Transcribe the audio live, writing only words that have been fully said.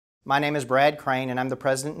My name is Brad Crane, and I'm the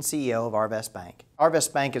President and CEO of Arvest Bank.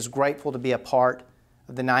 Arvest Bank is grateful to be a part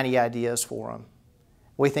of the 90 Ideas Forum.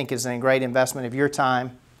 We think it's a great investment of your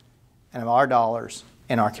time and of our dollars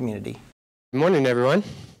in our community. Good morning, everyone.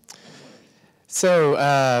 So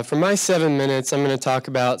for my 7 minutes, I'm going to talk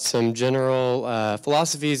about some general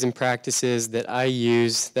philosophies and practices that I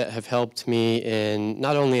use that have helped me in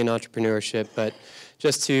not only in entrepreneurship, but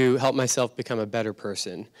just to help myself become a better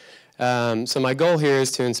person. So my goal here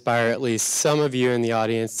is to inspire at least some of you in the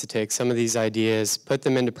audience to take some of these ideas, put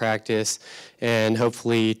them into practice, and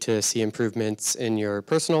hopefully to see improvements in your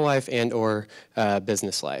personal life and or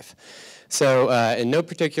business life. So in no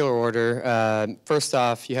particular order, first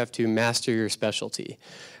off, you have to master your specialty.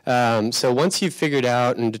 So once you've figured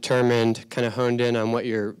out and determined, kind of honed in on what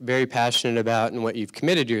you're very passionate about and what you've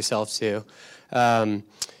committed yourself to,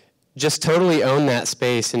 just totally own that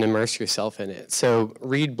space and immerse yourself in it. So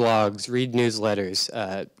read blogs, read newsletters,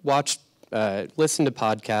 listen to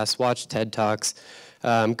podcasts, watch TED Talks,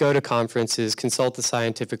 go to conferences, consult the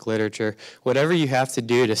scientific literature. Whatever you have to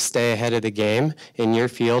do to stay ahead of the game in your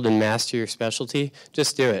field and master your specialty,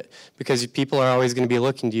 just do it. Because people are always going to be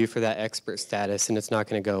looking to you for that expert status, and it's not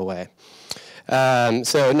going to go away.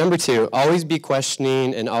 So number 2, always be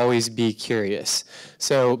questioning and always be curious.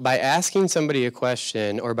 So by asking somebody a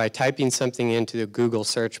question or by typing something into the Google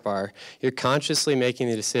search bar, you're consciously making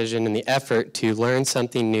the decision and the effort to learn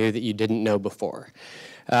something new that you didn't know before.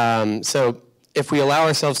 So if we allow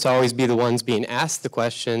ourselves to always be the ones being asked the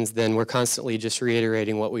questions, then we're constantly just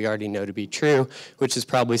reiterating what we already know to be true, which is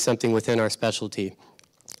probably something within our specialty.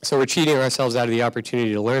 So we're cheating ourselves out of the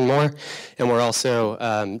opportunity to learn more, and we're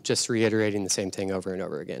also just reiterating the same thing over and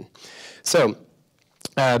over again. So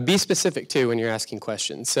be specific, too, when you're asking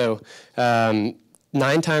questions. So 9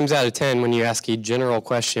 times out of 10, when you ask a general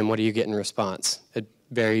question, what do you get in response? A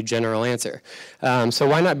very general answer. So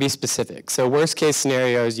why not be specific? So worst case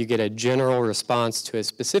scenario is you get a general response to a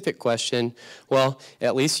specific question. Well,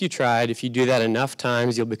 at least you tried. If you do that enough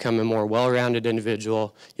times, you'll become a more well-rounded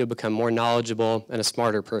individual. You'll become more knowledgeable and a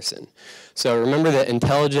smarter person. So remember that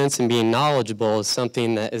intelligence and being knowledgeable is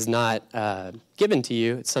something that is not given to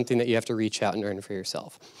you. It's something that you have to reach out and earn for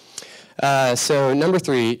yourself. So number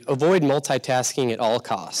 3, avoid multitasking at all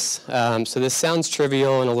costs. So this sounds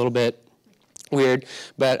trivial and a little bit weird,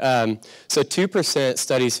 but so 2%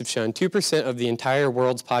 studies have shown 2% of the entire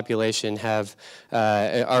world's population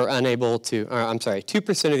are unable to, or I'm sorry,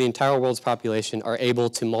 2% of the entire world's population are able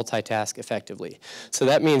to multitask effectively. So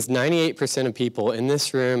that means 98% of people in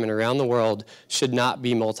this room and around the world should not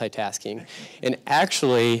be multitasking. And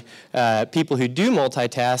actually, people who do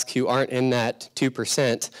multitask who aren't in that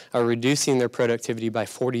 2% are reducing their productivity by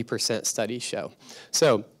 40%, studies show.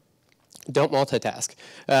 So don't multitask.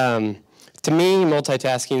 To me,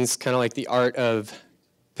 multitasking is kind of like the art of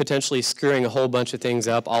potentially screwing a whole bunch of things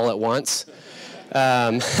up all at once.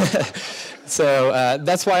 So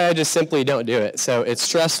that's why I just simply don't do it. So it's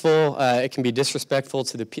stressful. It can be disrespectful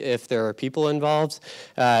to if there are people involved.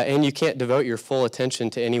 And you can't devote your full attention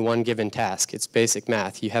to any one given task. It's basic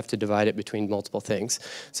math. You have to divide it between multiple things.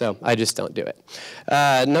 So I just don't do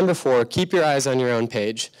it. Number 4, keep your eyes on your own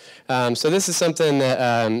page. So this is something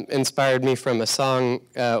that inspired me from a song,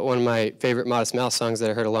 one of my favorite Modest Mouse songs that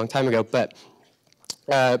I heard a long time ago. But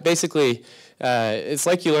basically, it's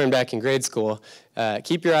like you learned back in grade school.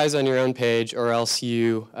 Keep your eyes on your own page, or else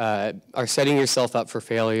you are setting yourself up for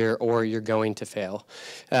failure, or you're going to fail.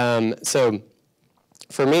 So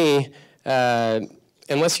for me,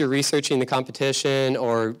 unless you're researching the competition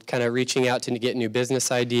or kind of reaching out to get new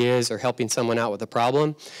business ideas or helping someone out with a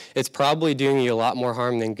problem, it's probably doing you a lot more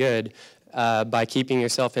harm than good by keeping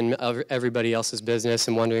yourself in everybody else's business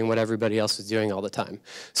and wondering what everybody else is doing all the time.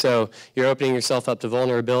 So you're opening yourself up to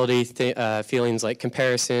vulnerability, feelings like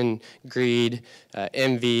comparison, greed,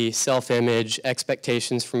 envy, self-image,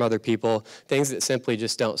 expectations from other people, things that simply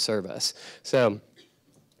just don't serve us. So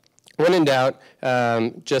when in doubt,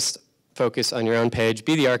 just focus on your own page.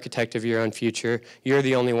 Be the architect of your own future. You're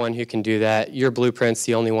the only one who can do that. Your blueprint's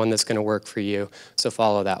the only one that's going to work for you, so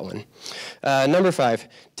follow that one. Number 5,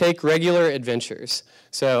 take regular adventures.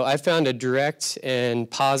 So I found a direct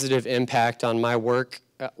and positive impact on my work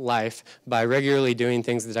life by regularly doing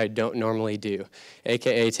things that I don't normally do,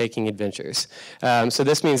 aka taking adventures. So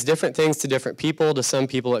this means different things to different people. To some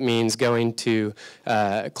people it means going to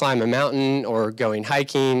climb a mountain or going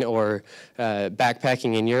hiking or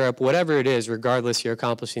backpacking in Europe. Whatever it is, regardless, you're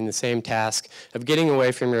accomplishing the same task of getting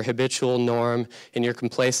away from your habitual norm and your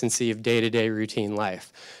complacency of day-to-day routine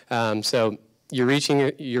life. So you're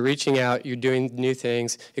reaching out, you're doing new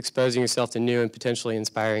things, exposing yourself to new and potentially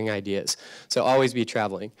inspiring ideas. So always be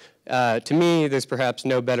traveling. To me, there's perhaps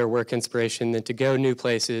no better work inspiration than to go new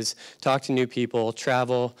places, talk to new people,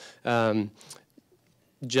 travel,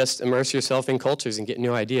 just immerse yourself in cultures and get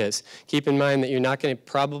new ideas. Keep in mind that you're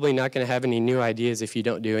probably not going to have any new ideas if you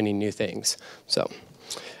don't do any new things. So.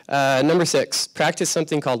 Number 6, practice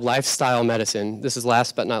something called lifestyle medicine. This is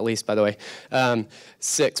last but not least, by the way.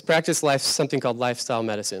 6, practice something called lifestyle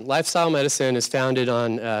medicine. Lifestyle medicine is founded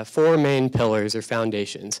on 4 main pillars or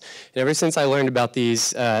foundations. And ever since I learned about these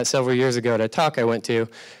several years ago at a talk I went to,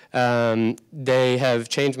 they have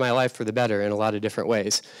changed my life for the better in a lot of different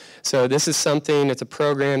ways. So this is it's a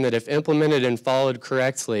program that if implemented and followed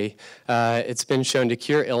correctly, it's been shown to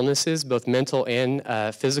cure illnesses, both mental and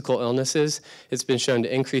physical illnesses. It's been shown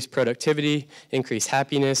to increase productivity, increase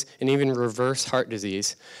happiness, and even reverse heart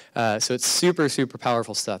disease. So it's super, super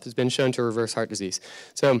powerful stuff. It's been shown to reverse heart disease.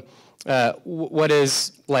 So what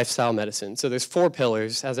is lifestyle medicine? So there's 4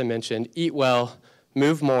 pillars, as I mentioned: eat well,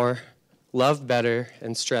 move more, love better,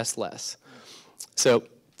 and stress less. So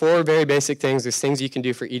 4 very basic things. There's things you can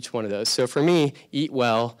do for each one of those. So for me, eat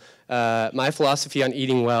well. My philosophy on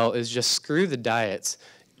eating well is just screw the diets.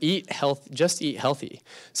 Just eat healthy.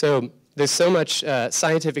 So there's so much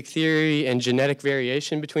scientific theory and genetic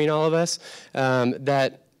variation between all of us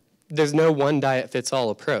that there's no one diet fits all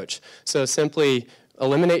approach. So simply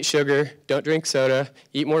eliminate sugar, don't drink soda,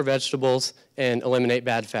 eat more vegetables, and eliminate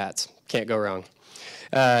bad fats. Can't go wrong.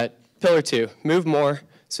 Pillar 2, move more.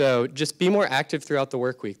 So just be more active throughout the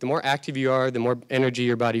work week. The more active you are, the more energy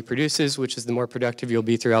your body produces, which is the more productive you'll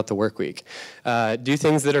be throughout the work week. Do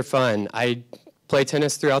things that are fun. I play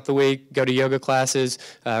tennis throughout the week, go to yoga classes,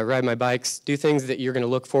 ride my bikes, do things that you're going to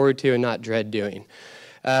look forward to and not dread doing.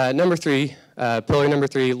 Pillar number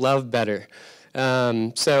 3, love better.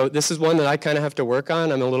 So this is one that I kind of have to work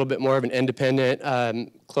on. I'm a little bit more of an independent,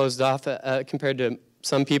 closed off compared to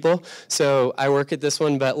some people. So I work at this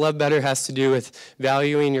one, but love better has to do with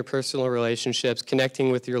valuing your personal relationships,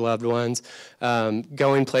 connecting with your loved ones,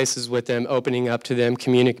 going places with them, opening up to them,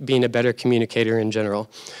 being a better communicator in general.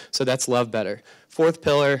 So that's love better. 4th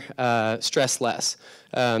pillar, stress less.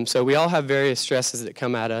 So we all have various stresses that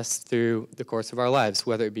come at us through the course of our lives,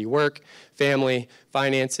 whether it be work, family,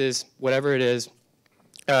 finances, whatever it is.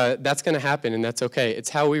 That's going to happen, and that's okay. It's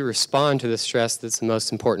how we respond to the stress that's the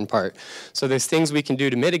most important part. So there's things we can do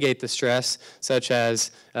to mitigate the stress, such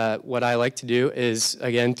as what I like to do is,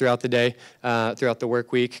 again, throughout the day, throughout the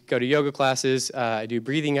work week, go to yoga classes. I do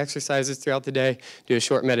breathing exercises throughout the day, do a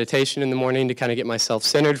short meditation in the morning to kind of get myself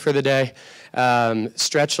centered for the day,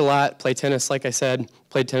 stretch a lot, play tennis, like I said.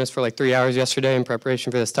 Played tennis for like 3 hours yesterday in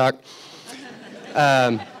preparation for this talk.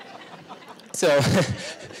 So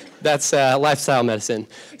that's lifestyle medicine.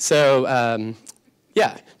 So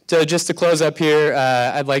yeah, so just to close up here,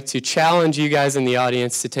 I'd like to challenge you guys in the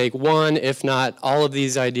audience to take one, if not all of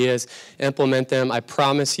these ideas, implement them. I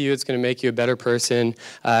promise you it's going to make you a better person,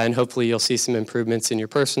 and hopefully you'll see some improvements in your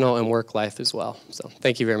personal and work life as well. So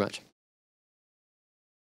thank you very much.